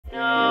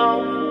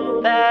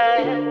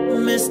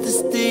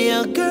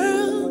your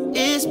girl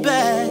is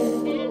bad.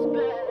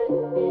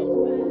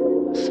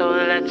 So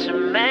let your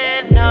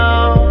man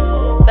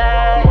know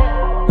that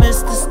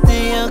Mr.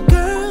 Still, your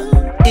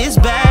girl is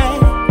bad.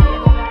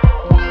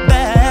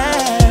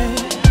 Bad.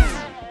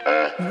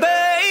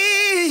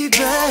 Baby,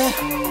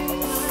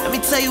 let me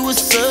tell you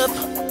what's up.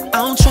 I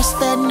don't trust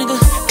that nigga.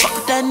 Fuck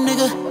with that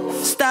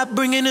nigga. Stop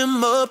bringing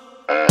him up.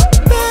 Baby,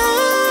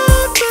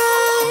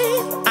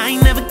 I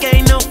ain't never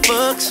gave no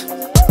fucks.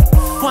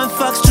 One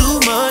fuck's too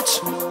much,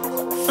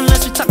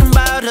 unless we talking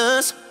about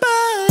us.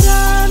 But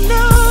I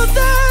know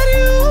that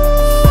you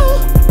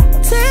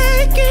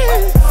take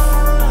it.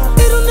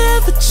 It'll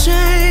never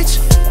change,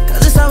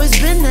 cause it's always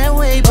been that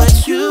way.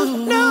 But you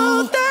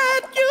know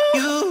that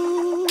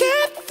you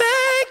can't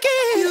fake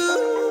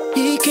it.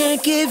 He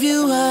can't give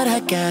you what I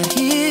got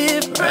here.